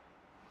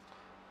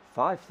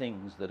5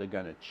 things that are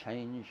going to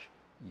change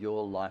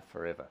your life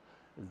forever.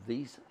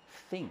 These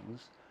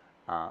things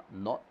are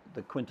not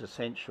the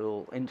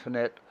quintessential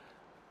internet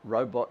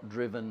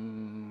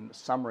robot-driven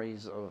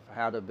summaries of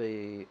how to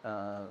be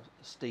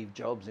Steve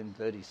Jobs in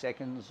 30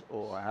 seconds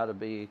or how to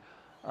be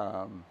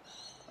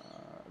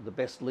the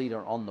best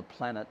leader on the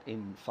planet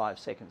in 5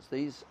 seconds.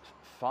 These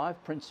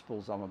 5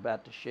 principles I'm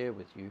about to share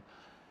with you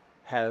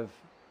have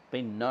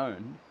been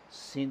known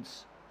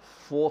since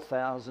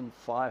 4,000,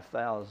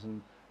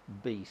 5,000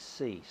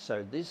 BC.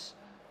 So this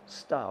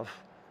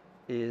stuff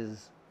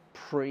is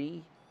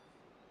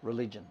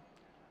pre-religion.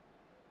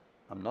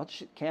 I'm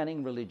not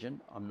counting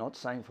religion. I'm not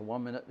saying for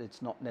 1 minute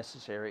it's not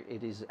necessary.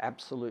 It is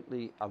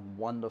absolutely a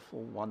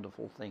wonderful,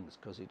 wonderful thing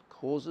because it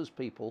causes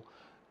people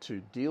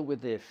to deal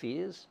with their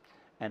fears,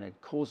 and it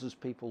causes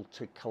people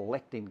to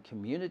collect in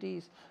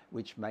communities,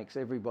 which makes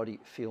everybody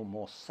feel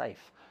more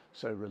safe.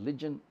 So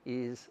religion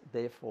is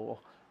therefore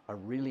a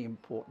really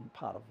important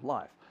part of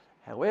life.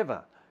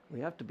 However, we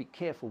have to be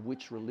careful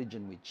which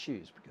religion we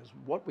choose, because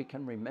what we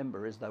can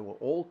remember is they were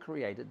all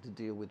created to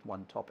deal with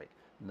one topic,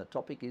 and the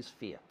topic is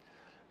fear.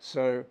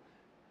 So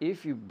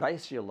if you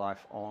base your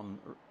life on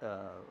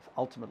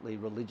ultimately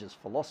religious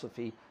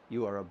philosophy,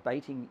 you are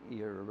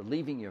you're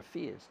relieving your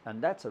fears,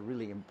 and that's a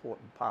really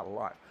important part of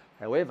life.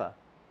 However,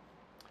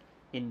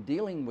 in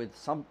dealing with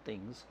some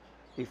things,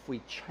 if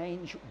we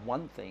change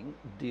one thing,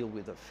 deal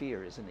with a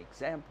fear as an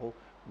example,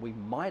 we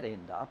might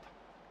end up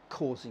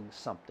causing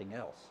something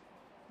else.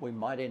 We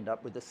might end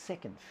up with a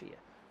second fear.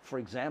 For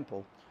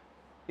example,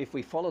 if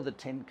we follow the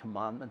 10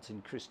 Commandments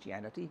in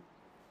Christianity,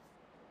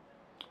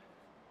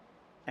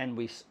 and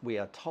we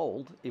are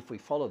told if we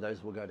follow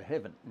those we'll go to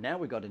heaven. Now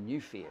we've got a new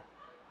fear.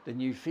 The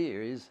new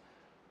fear is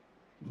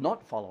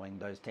not following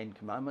those 10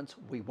 Commandments,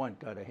 we won't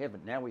go to heaven.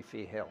 Now we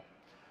fear hell.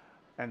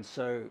 And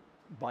so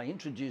by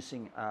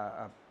introducing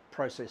a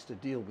process to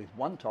deal with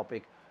one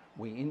topic,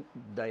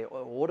 they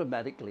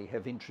automatically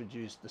have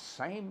introduced the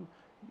same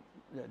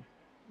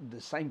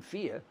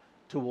fear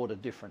toward a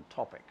different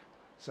topic.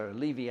 So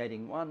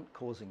alleviating one,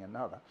 causing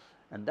another.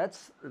 And that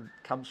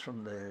comes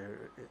from the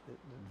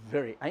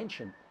very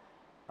ancient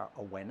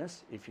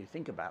awareness, if you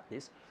think about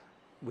this,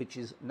 which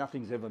is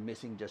nothing's ever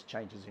missing, just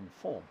changes in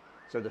form.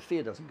 So the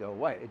fear doesn't go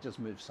away, it just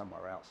moves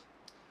somewhere else.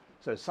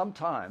 So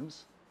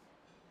sometimes,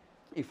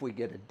 if we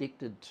get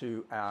addicted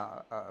to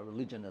our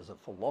religion as a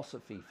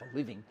philosophy for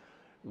living,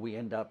 we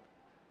end up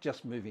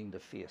just moving the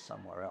fear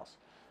somewhere else.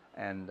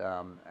 And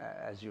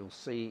as you'll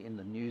see in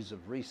the news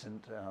of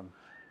recent,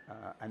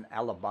 an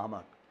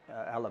Alabama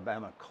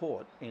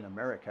court in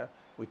America,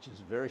 which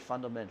is very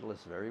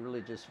fundamentalist, very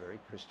religious, very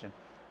Christian,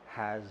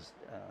 has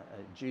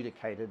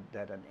adjudicated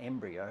that an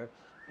embryo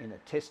in a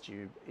test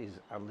tube is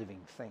a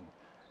living thing,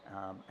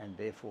 and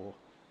therefore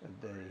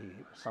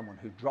someone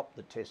who dropped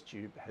the test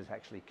tube has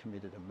actually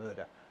committed a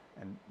murder.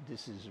 And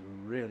this is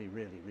really,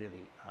 really,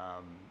 really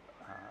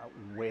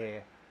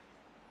where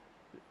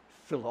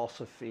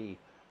philosophy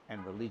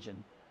and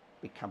religion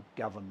become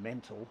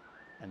governmental,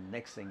 and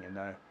next thing you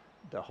know,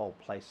 the whole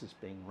place is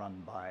being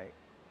run by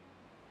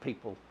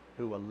people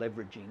who are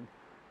leveraging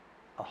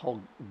a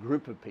whole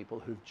group of people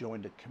who've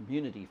joined a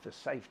community for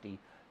safety.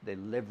 They're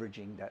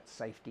leveraging that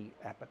safety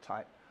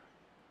appetite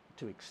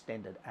to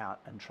extend it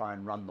out and try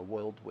and run the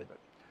world with it.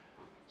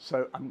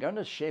 So I'm going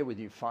to share with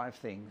you 5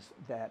 things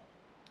that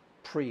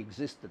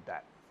pre-existed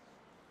that.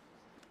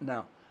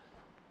 Now,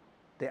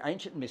 the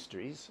ancient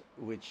mysteries,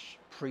 which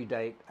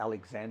predate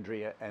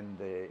Alexandria and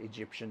the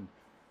Egyptian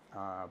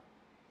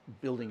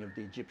building of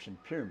the Egyptian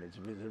pyramids,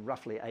 was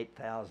roughly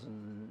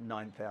 8,000,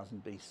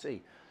 9,000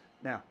 BC.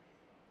 Now,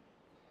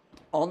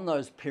 on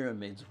those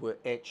pyramids were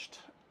etched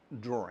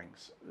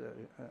drawings,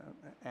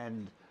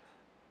 and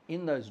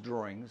in those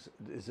drawings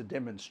there's a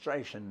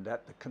demonstration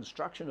that the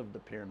construction of the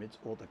pyramids,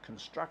 or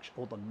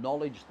the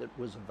knowledge that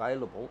was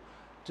available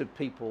to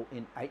people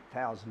in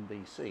 8,000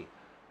 BC,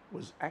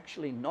 was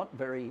actually not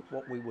very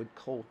what we would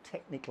call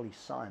technically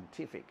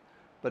scientific,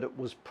 but it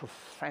was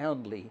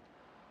profoundly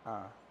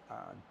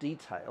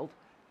detailed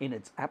in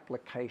its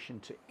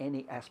application to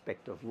any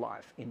aspect of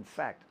life. In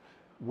fact,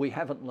 we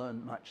haven't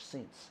learned much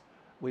since.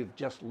 We've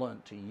just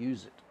learned to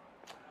use it.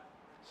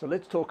 So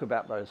let's talk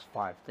about those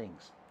 5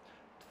 things.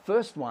 The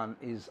first one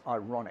is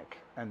ironic,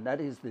 and that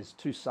is there's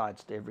 2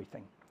 sides to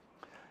everything.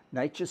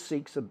 Nature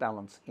seeks a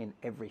balance in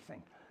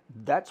everything.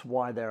 That's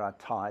why there are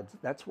tides,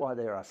 that's why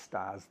there are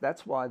stars,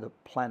 that's why the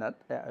planet,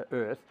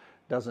 Earth,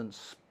 doesn't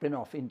spin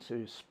off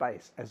into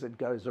space as it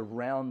goes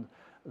around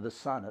the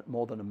sun at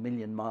more than 1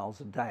 million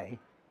miles a day,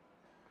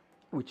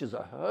 which is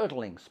a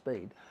hurtling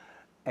speed.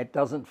 It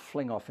doesn't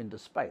fling off into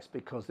space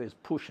because there's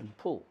push and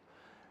pull.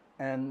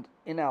 And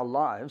in our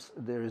lives,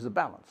 there is a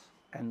balance.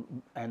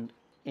 And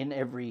in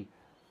every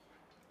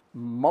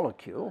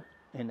molecule,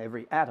 in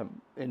every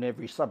atom, in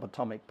every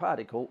subatomic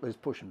particle, there's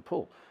push and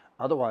pull.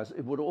 Otherwise,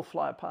 it would all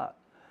fly apart.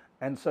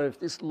 And so if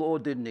this law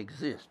didn't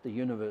exist, the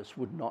universe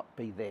would not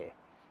be there.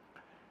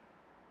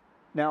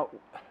 Now,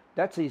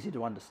 that's easy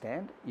to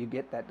understand. You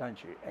get that,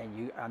 don't you? And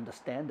you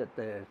understand that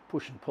there's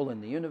push and pull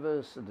in the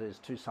universe, and there's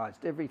 2 sides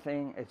to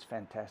everything. It's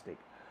fantastic.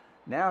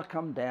 Now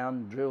come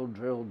down, drill,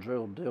 drill,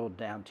 drill, drill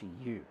down to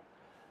you.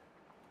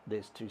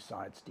 There's two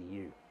sides to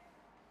you.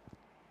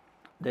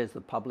 There's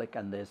the public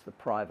and there's the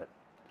private.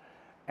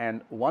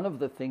 And one of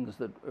the things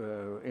that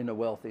Inner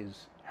Wealth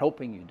is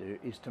helping you do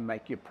is to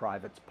make your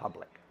privates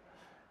public.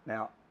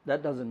 Now,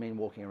 that doesn't mean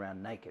walking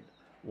around naked.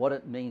 What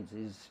it means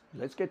is,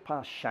 let's get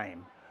past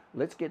shame.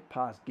 Let's get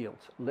past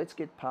guilt. Let's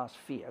get past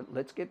fear.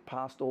 Let's get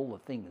past all the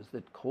things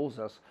that cause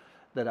us,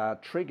 that are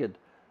triggered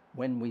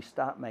when we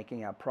start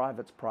making our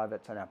privates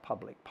privates and our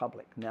public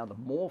public. Now, the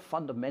more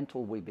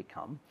fundamental we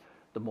become,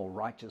 the more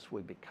righteous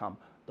we become,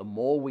 the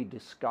more we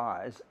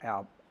disguise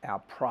our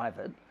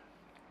private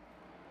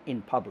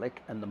in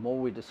public, and the more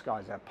we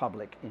disguise our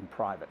public in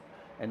private.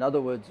 In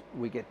other words,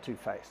 we get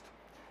two-faced.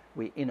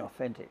 We're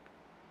inauthentic.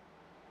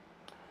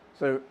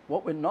 So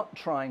what we're not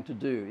trying to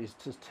do is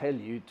to tell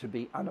you to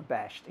be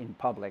unabashed in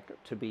public,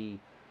 to be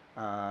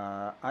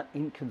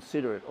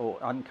inconsiderate or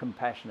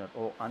uncompassionate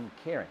or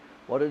uncaring.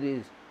 What it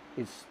is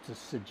to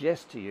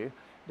suggest to you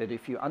that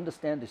if you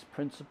understand this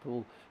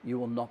principle, you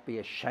will not be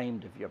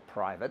ashamed of your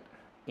private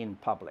in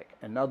public.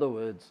 In other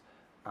words,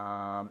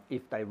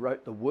 if they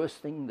wrote the worst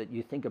thing that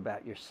you think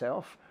about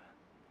yourself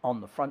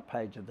on the front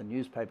page of the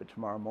newspaper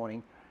tomorrow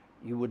morning,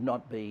 you would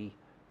not be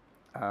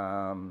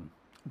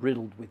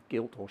riddled with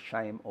guilt or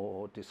shame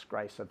or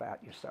disgrace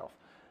about yourself.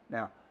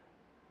 Now,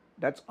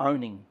 that's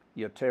owning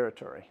your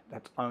territory.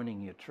 That's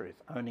owning your truth,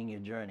 owning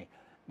your journey.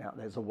 Now,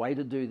 there's a way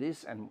to do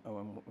this, and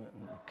we'll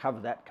cover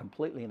that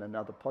completely in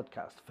another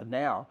podcast. For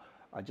now,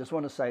 I just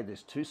want to say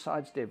there's two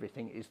sides to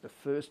everything is the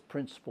first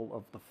principle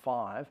of the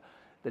 5,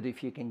 that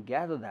if you can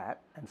gather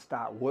that and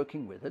start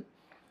working with it,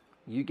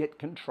 you get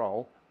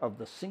control of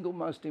the single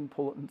most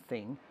important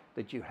thing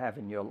that you have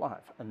in your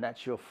life, and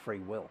that's your free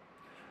will.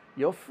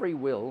 Your free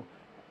will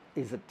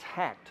is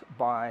attacked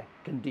by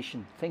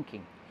conditioned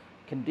thinking.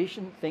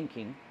 Conditioned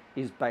thinking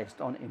is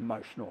based on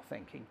emotional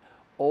thinking.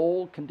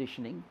 All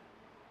conditioning,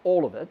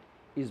 all of it,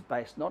 is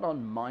based not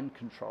on mind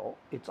control,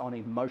 it's on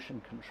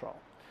emotion control.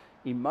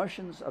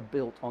 Emotions are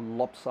built on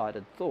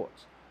lopsided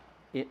thoughts.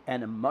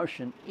 An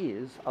emotion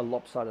is a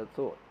lopsided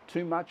thought,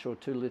 too much or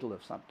too little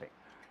of something.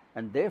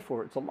 And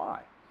therefore it's a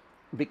lie,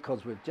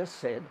 because we've just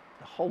said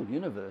the whole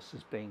universe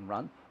is being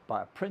run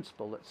by a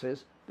principle that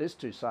says there's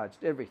two sides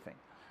to everything.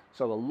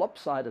 So a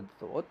lopsided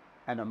thought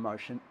and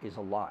emotion is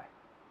a lie.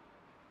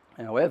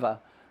 However,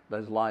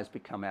 those lies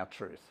become our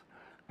truth.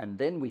 And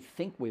then we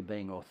think we're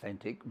being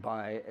authentic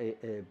by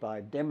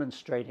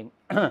demonstrating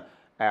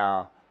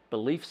our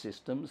belief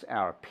systems,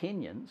 our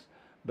opinions.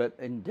 But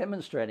in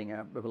demonstrating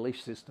our belief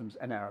systems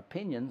and our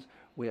opinions,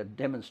 we are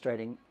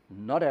demonstrating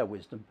not our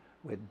wisdom,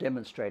 we're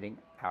demonstrating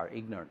our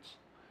ignorance.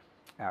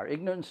 Our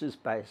ignorance is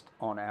based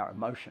on our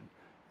emotion.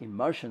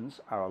 Emotions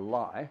are a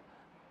lie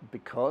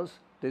because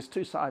there's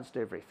two sides to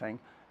everything,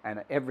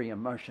 and every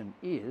emotion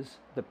is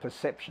the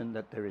perception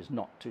that there is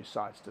not two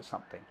sides to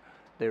something.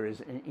 There is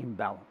an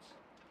imbalance.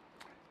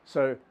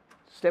 So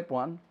step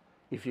 1,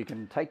 if you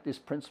can take this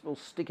principle,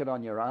 stick it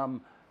on your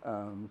arm,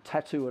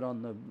 tattoo it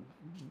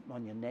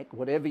on your neck,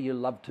 whatever you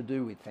love to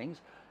do with things,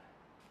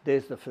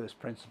 there's the first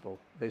principle.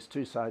 There's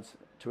two sides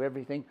to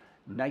everything.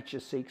 Nature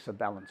seeks a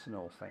balance in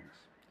all things.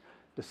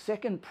 The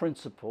second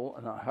principle,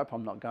 and I hope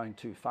I'm not going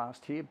too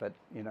fast here, but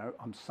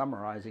I'm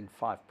summarizing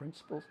 5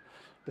 principles.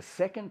 The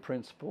second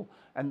principle,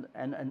 and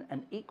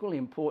equally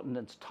important,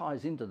 and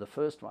ties into the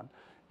first one,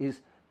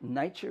 is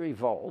nature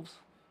evolves.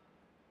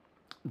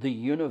 The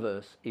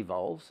universe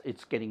evolves.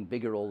 It's getting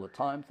bigger all the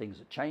time. Things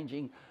are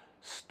changing.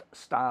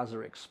 Stars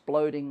are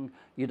exploding.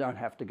 You don't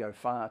have to go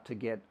far to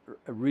get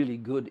really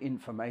good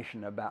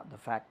information about the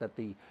fact that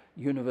the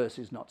universe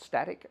is not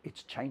static.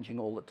 It's changing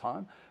all the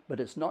time,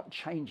 but it's not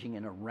changing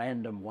in a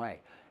random way.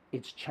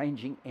 It's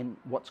changing in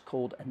what's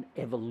called an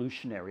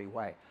evolutionary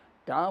way.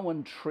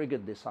 Darwin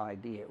triggered this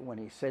idea when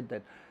he said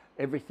that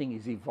everything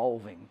is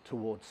evolving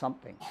towards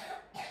something.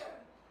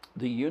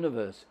 The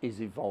universe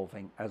is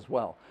evolving as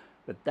well.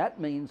 But that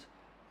means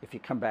if you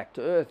come back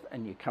to Earth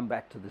and you come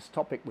back to this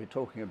topic we're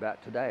talking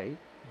about today,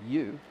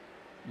 you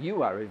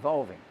are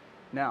evolving.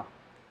 Now,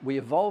 we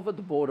evolve at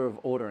the border of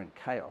order and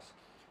chaos.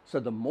 So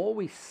the more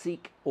we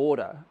seek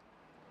order,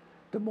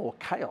 the more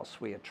chaos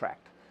we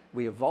attract.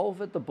 We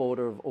evolve at the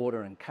border of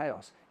order and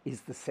chaos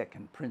is the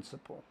second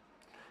principle.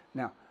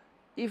 Now,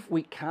 if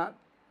we can't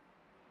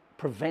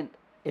prevent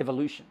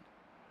evolution,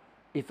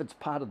 if it's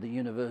part of the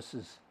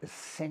universe's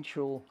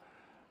essential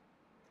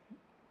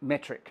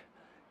metric,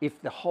 if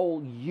the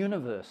whole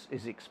universe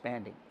is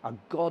expanding, a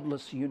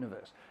godless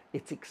universe,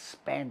 it's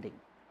expanding,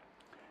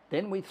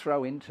 then we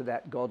throw into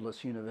that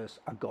godless universe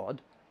a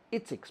God,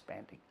 it's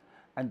expanding.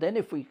 And then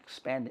if we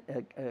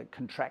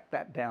contract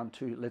that down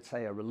to, let's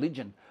say, a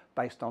religion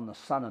based on the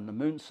sun and the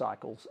moon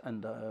cycles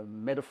and the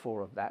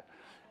metaphor of that,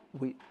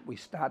 we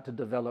start to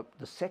develop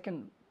the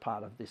second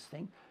part of this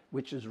thing,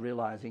 which is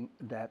realizing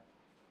that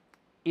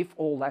if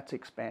all that's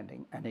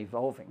expanding and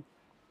evolving,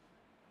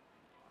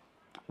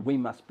 we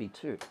must be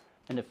too.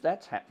 And if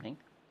that's happening,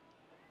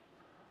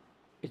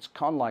 it's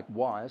kind of like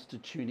wise to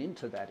tune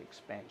into that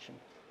expansion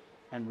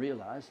and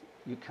realize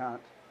you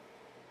can't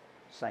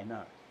say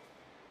no.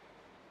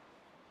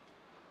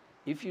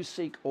 If you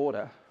seek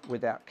order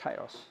without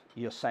chaos,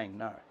 you're saying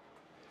no.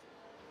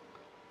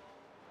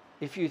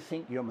 If you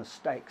think your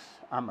mistakes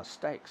are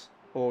mistakes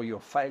or your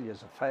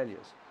failures are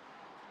failures,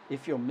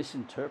 if you're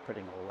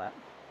misinterpreting all that,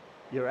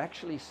 you're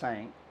actually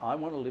saying, I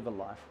want to live a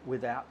life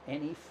without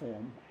any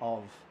form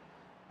of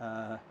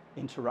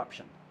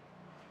interruption.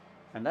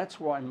 And that's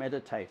why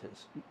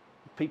meditators,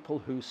 people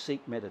who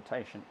seek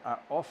meditation, are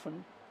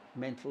often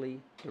mentally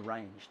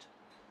deranged,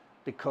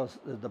 because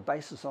the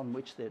basis on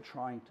which they're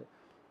trying to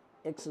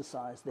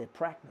exercise their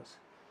practice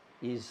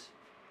is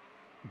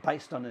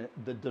based on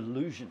the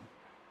delusion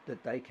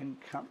that they can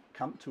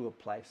come to a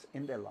place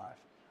in their life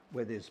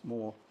where there's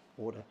more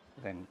order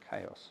than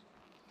chaos.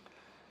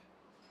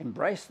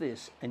 Embrace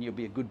this and you'll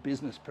be a good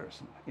business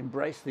person.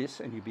 Embrace this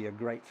and you'll be a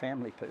great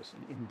family person.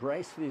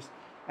 Embrace this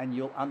and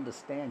you'll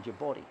understand your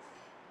body.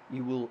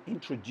 You will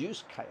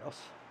introduce chaos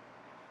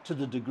to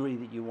the degree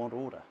that you want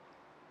order.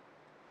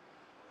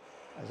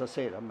 As I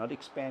said, I'm not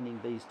expanding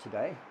these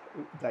today.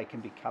 They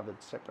can be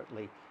covered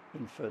separately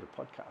in further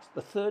podcasts.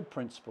 The third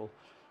principle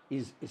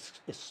is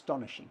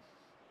astonishing.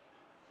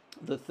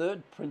 The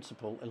third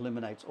principle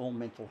eliminates all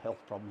mental health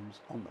problems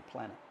on the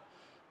planet.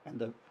 And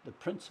the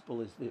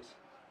principle is this: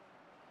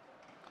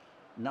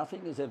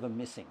 nothing is ever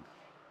missing.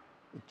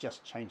 It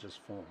just changes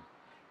form.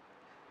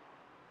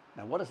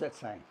 Now, what is that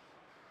saying?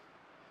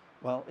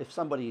 Well, if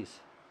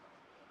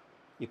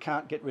you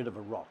can't get rid of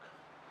a rock.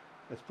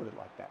 Let's put it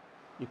like that.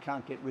 You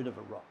can't get rid of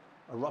a rock.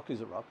 A rock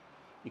is a rock.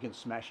 You can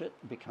smash it,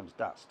 it becomes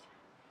dust.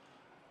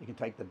 You can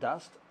take the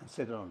dust and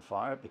set it on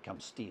fire, it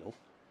becomes steel.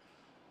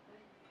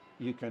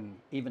 You can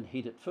even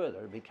heat it further,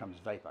 it becomes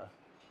vapor.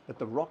 But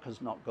the rock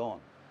has not gone.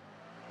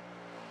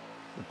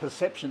 The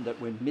perception that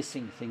we're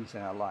missing things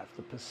in our life,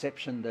 the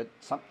perception that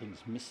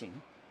something's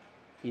missing,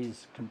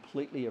 is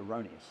completely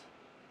erroneous.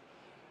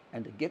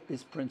 And to get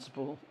this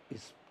principle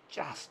is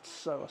just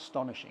so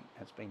astonishing.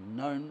 It's been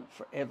known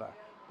forever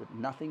that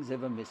nothing's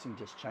ever missing,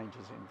 just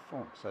changes in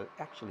form. So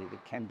actually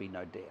there can be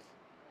no death,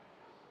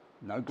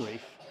 no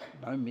grief,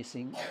 no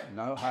missing,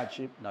 no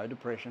hardship, no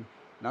depression.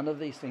 None of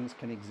these things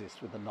can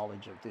exist with the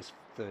knowledge of this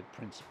third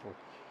principle.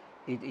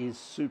 It is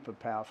super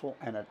powerful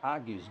and it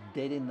argues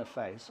dead in the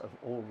face of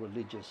all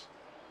religious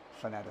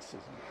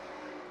fanaticism.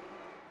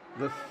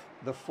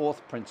 The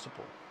fourth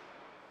principle.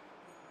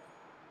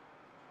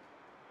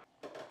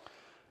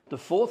 The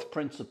fourth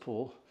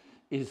principle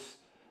is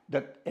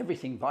that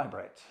everything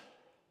vibrates.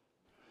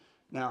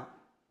 Now,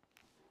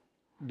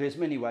 there's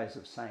many ways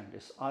of saying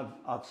this.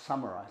 I've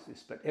summarized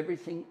this, but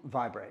everything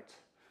vibrates.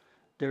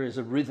 There is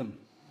a rhythm.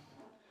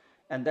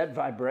 And that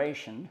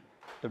vibration,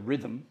 the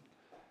rhythm,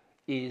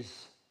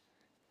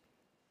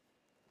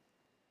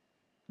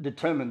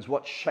 determines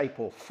what shape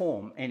or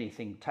form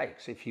anything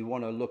takes. If you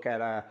want to look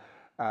at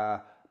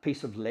a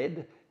piece of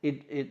lead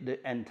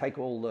and take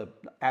all the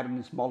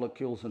atoms,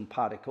 molecules and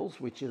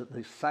particles, which are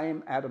the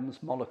same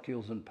atoms,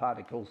 molecules and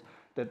particles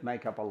that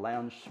make up a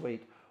lounge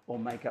suite or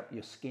make up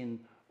your skin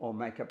or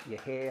make up your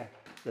hair,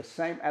 the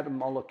same atom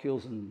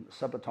molecules and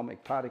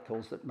subatomic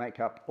particles that make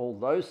up all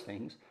those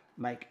things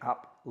make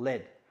up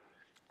lead.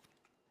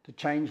 To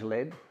change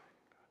lead,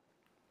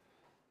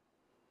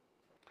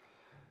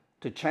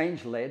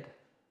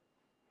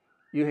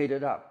 you heat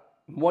it up.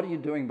 What are you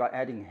doing by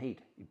adding heat?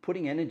 You're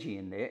putting energy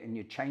in there and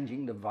you're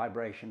changing the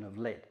vibration of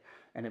lead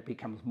and it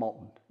becomes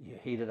molten. You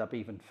heat it up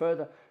even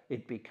further,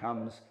 it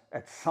becomes,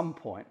 at some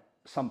point,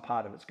 some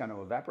part of it's going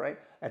to evaporate.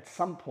 At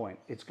some point,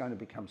 it's going to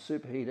become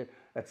superheated.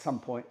 At some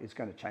point, it's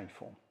going to change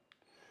form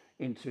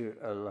into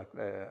a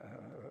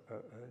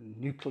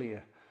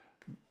nuclear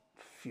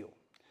fuel.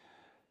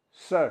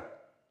 So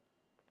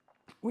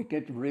we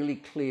get really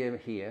clear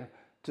here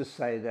to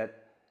say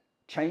that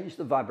change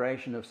the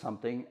vibration of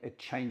something, it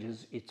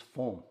changes its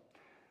form.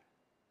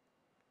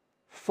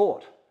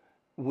 Thought,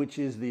 which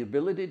is the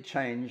ability to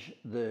change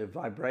the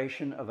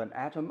vibration of an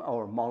atom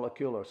or a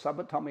molecule or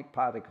subatomic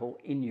particle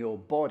in your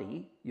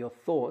body, your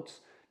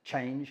thoughts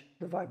change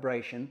the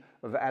vibration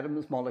of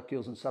atoms,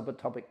 molecules and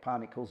subatomic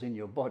particles in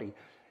your body.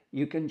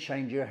 You can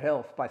change your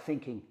health by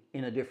thinking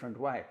in a different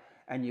way.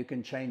 And you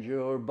can change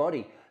your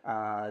body.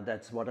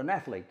 That's what an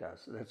athlete does.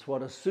 That's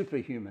what a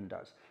superhuman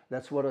does.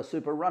 That's what a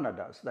super runner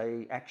does.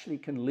 They actually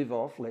can live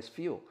off less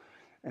fuel.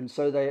 And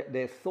so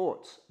their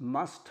thoughts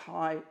must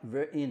tie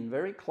in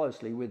very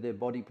closely with their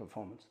body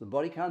performance. The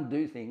body can't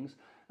do things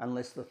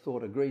unless the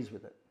thought agrees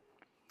with it.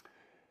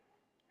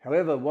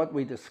 However, what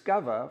we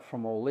discover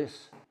from all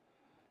this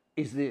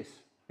is this.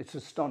 It's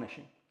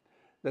astonishing.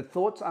 That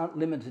thoughts aren't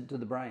limited to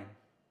the brain.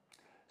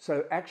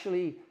 So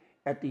actually,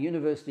 at the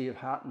University of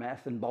Heart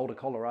Math in Boulder,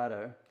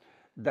 Colorado,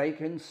 they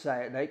can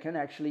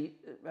actually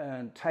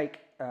take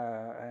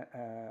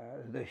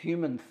the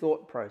human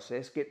thought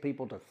process, get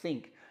people to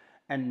think,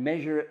 and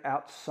measure it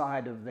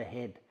outside of the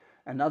head.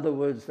 In other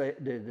words,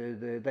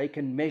 they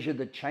can measure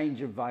the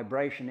change of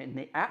vibration in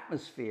the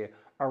atmosphere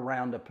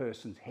around a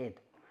person's head.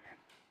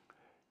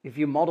 If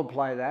you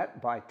multiply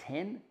that by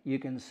 10, you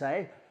can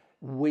say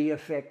we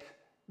affect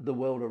the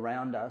world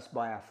around us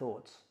by our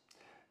thoughts.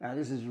 Now,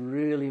 this is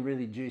really,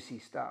 really juicy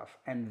stuff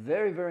and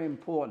very, very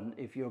important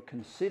if you're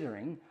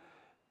considering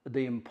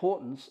the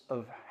importance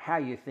of how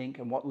you think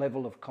and what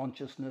level of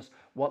consciousness,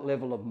 what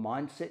level of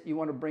mindset you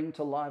want to bring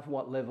to life,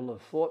 what level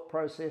of thought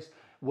process,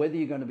 whether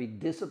you're going to be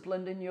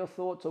disciplined in your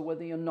thoughts or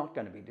whether you're not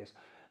going to be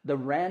disciplined. The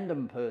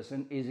random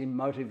person is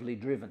emotively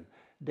driven.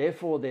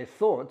 Therefore, their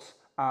thoughts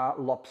are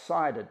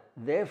lopsided.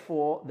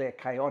 Therefore, they're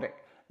chaotic.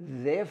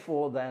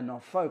 Therefore, they're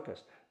not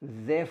focused.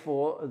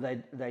 Therefore,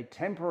 they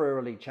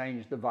temporarily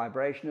change the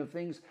vibration of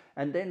things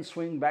and then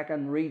swing back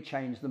and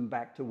re-change them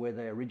back to where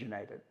they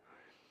originated.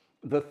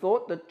 The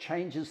thought that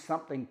changes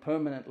something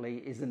permanently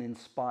is an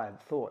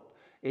inspired thought.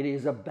 It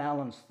is a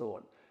balanced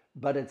thought,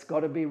 but it's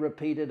got to be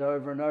repeated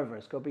over and over.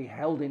 It's got to be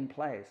held in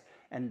place.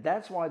 And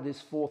that's why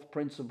this fourth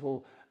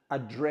principle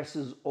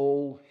addresses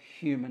all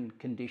human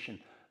condition.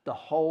 The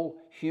whole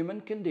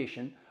human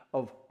condition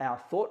of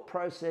our thought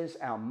process,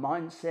 our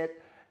mindset,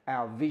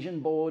 our vision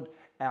board,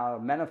 our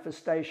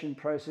manifestation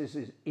process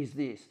is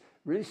this.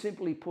 Really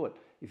simply put,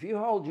 if you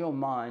hold your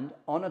mind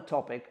on a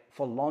topic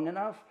for long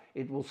enough,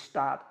 it will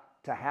start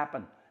to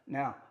happen.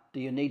 Now,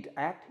 do you need to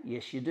act?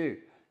 Yes, you do.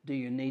 Do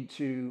you need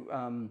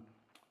to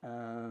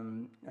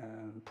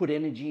put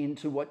energy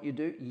into what you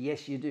do?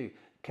 Yes, you do.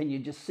 Can you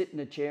just sit in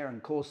a chair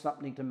and cause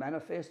something to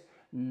manifest?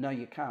 No,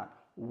 you can't.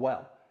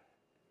 Well,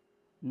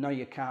 no,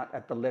 you can't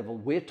at the level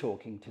we're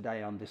talking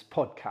today on this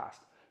podcast.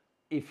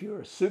 If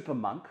you're a super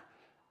monk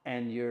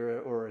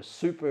or a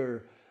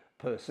super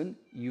person,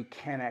 you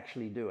can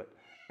actually do it.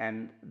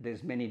 And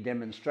there's many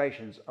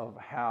demonstrations of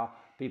how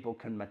people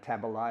can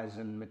metabolize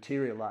and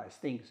materialize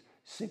things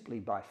simply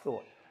by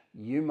thought.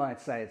 You might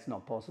say it's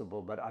not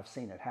possible, but I've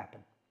seen it happen.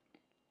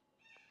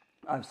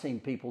 I've seen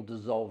people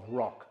dissolve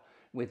rock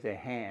with their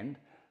hand,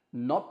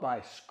 not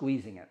by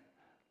squeezing it,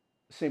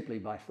 simply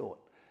by thought.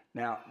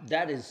 Now,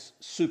 that is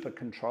super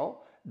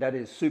control. That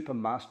is super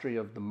mastery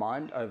of the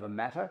mind over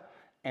matter,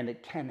 and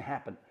it can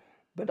happen.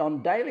 But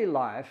on daily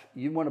life,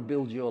 you want to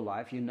build your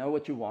life. You know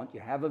what you want. You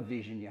have a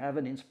vision. You have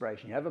an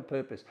inspiration. You have a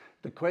purpose.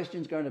 The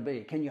question's going to be,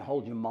 can you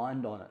hold your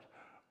mind on it?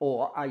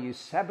 Or are you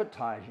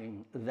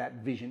sabotaging that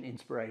vision,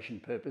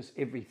 inspiration, purpose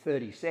every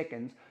 30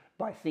 seconds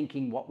by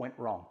thinking what went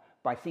wrong,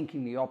 by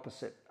thinking the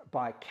opposite,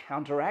 by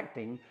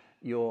counteracting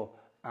your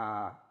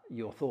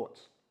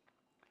thoughts?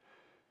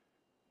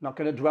 Not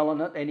going to dwell on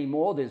it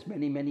anymore. There's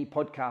many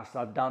podcasts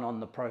I've done on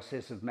the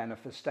process of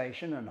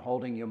manifestation and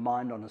holding your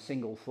mind on a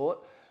single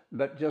thought.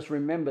 But just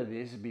remember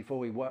this before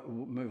we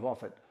move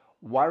off it.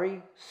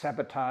 Worry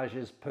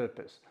sabotages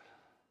purpose.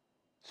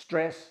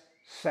 Stress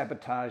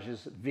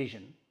sabotages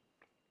vision.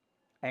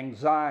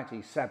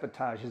 Anxiety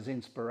sabotages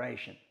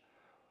inspiration.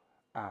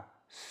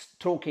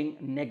 Talking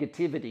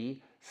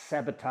negativity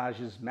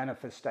sabotages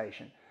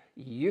manifestation.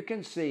 You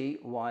can see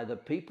why the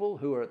people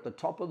who are at the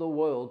top of the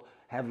world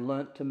have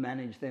learnt to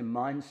manage their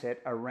mindset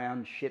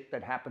around shit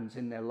that happens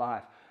in their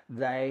life.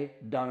 They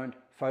don't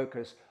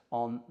focus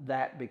on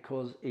that,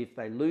 because if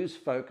they lose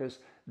focus,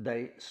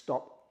 they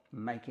stop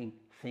making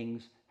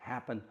things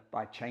happen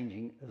by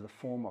changing the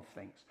form of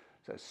things.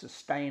 So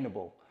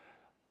sustainable,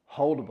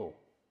 holdable,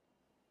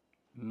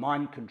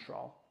 mind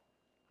control.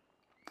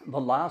 The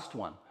last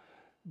one,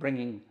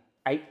 bringing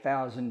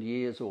 8,000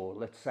 years, or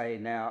let's say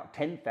now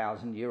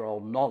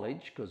 10,000-year-old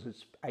knowledge, because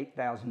it's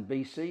 8,000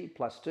 BC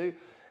plus 2,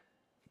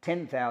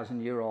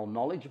 10,000-year-old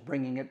knowledge,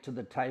 bringing it to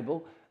the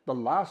table. The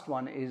last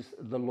one is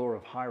the law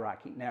of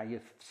hierarchy. Now,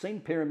 you've seen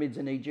pyramids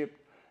in Egypt.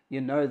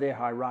 You know they're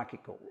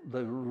hierarchical.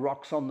 The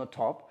rocks on the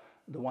top,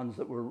 the ones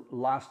that were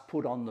last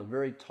put on the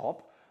very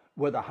top,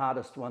 were the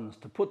hardest ones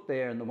to put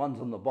there, and the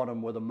ones on the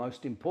bottom were the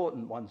most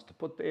important ones to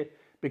put there,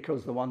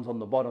 because the ones on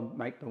the bottom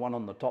make the one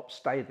on the top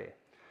stay there.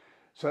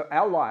 So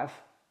our life,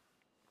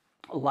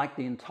 like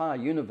the entire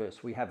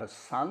universe, we have a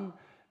sun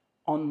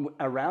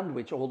around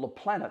which all the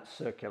planets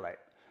circulate.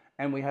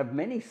 And we have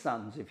many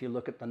suns. If you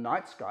look at the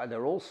night sky,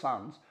 they're all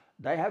suns.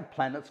 They have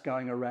planets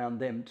going around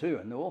them too,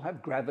 and they all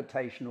have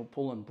gravitational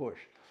pull and push.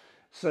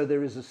 So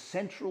there is a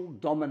central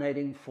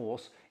dominating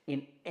force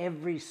in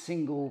every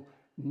single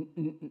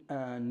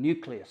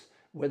nucleus,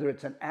 whether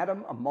it's an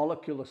atom, a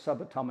molecule, a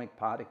subatomic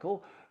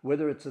particle,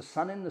 whether it's a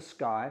sun in the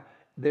sky,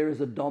 there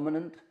is a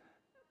dominant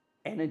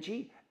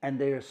energy and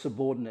there are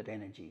subordinate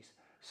energies.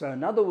 So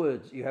in other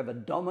words, you have a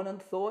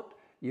dominant thought,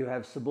 you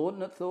have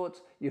subordinate thoughts,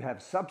 you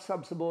have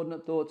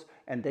sub-subordinate thoughts,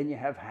 and then you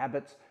have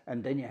habits,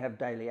 and then you have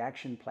daily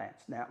action plans.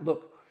 Now,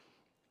 look,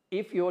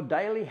 if your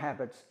daily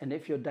habits and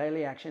if your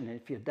daily action and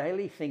if your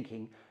daily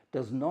thinking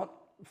does not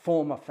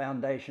form a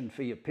foundation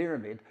for your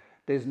pyramid,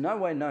 there's no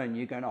way known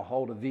you're going to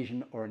hold a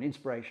vision or an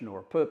inspiration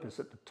or a purpose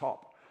at the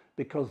top,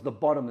 because the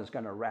bottom is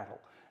going to rattle.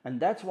 And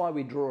that's why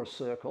we draw a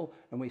circle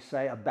and we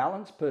say a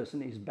balanced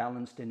person is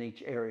balanced in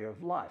each area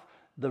of life.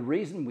 The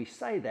reason we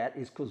say that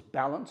is because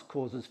balance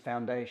causes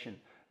foundation.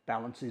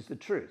 Balance is the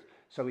truth.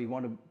 So we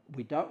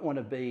don't want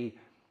to be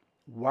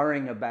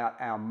worrying about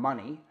our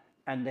money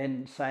and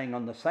then saying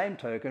on the same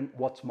token,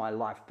 what's my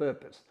life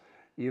purpose?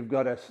 You've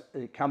got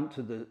to come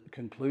to the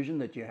conclusion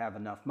that you have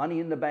enough money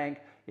in the bank,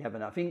 you have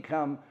enough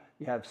income,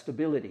 you have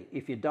stability.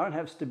 If you don't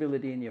have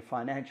stability in your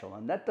financial,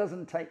 and that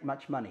doesn't take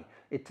much money,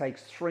 it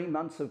takes 3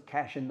 months of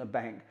cash in the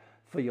bank,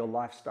 for your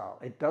lifestyle.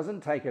 It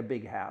doesn't take a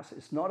big house.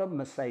 It's not a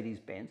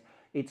Mercedes-Benz.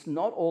 It's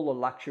not all the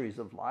luxuries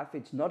of life.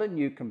 It's not a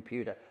new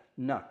computer.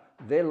 No,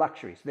 they're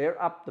luxuries.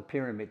 They're up the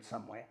pyramid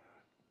somewhere.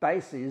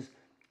 Base is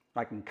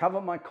I can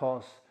cover my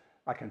costs.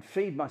 I can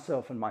feed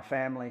myself and my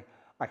family.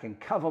 I can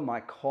cover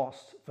my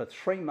costs for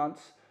 3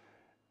 months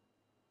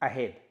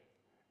ahead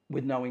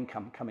with no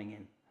income coming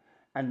in.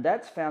 And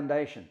that's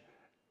foundation.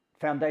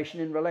 Foundation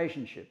in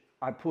relationship.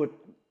 I put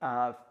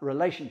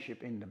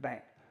relationship in the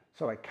bank.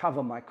 So I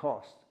cover my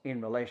cost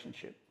in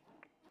relationship.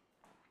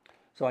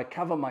 So I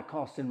cover my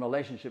cost in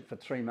relationship for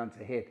 3 months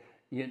ahead.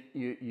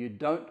 You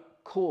don't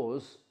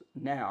cause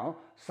now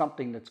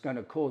something that's going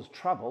to cause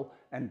trouble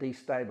and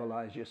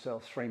destabilize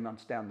yourself 3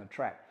 months down the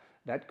track.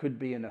 That could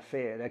be an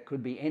affair. That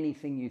could be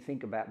anything you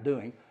think about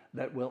doing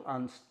that will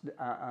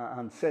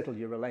unsettle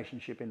your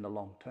relationship in the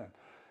long term.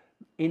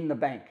 In the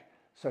bank,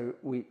 so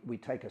we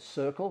take a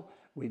circle,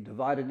 we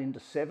divide it into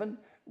 7,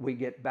 we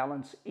get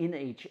balance in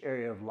each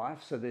area of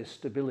life, so there's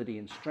stability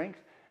and strength,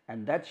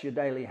 and that's your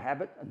daily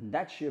habit, and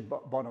that's your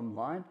bottom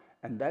line,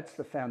 and that's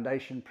the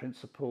foundation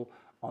principle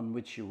on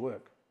which you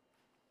work.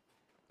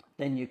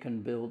 Then you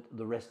can build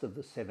the rest of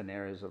the 7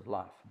 areas of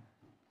life.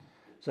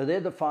 So they're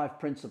the 5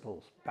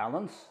 principles.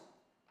 Balance.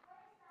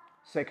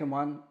 Second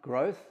one,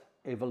 growth,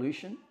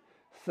 evolution.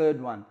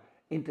 Third one,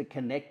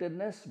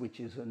 interconnectedness, which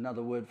is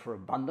another word for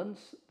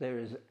abundance. There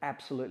is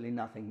absolutely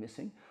nothing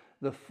missing.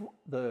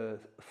 The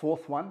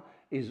fourth one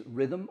is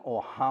rhythm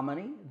or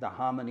harmony, the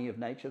harmony of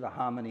nature, the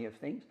harmony of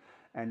things.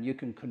 And you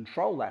can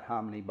control that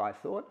harmony by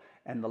thought.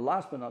 And the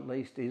last but not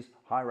least is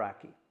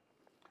hierarchy.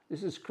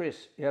 This is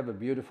Chris. You have a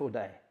beautiful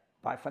day.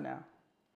 Bye for now.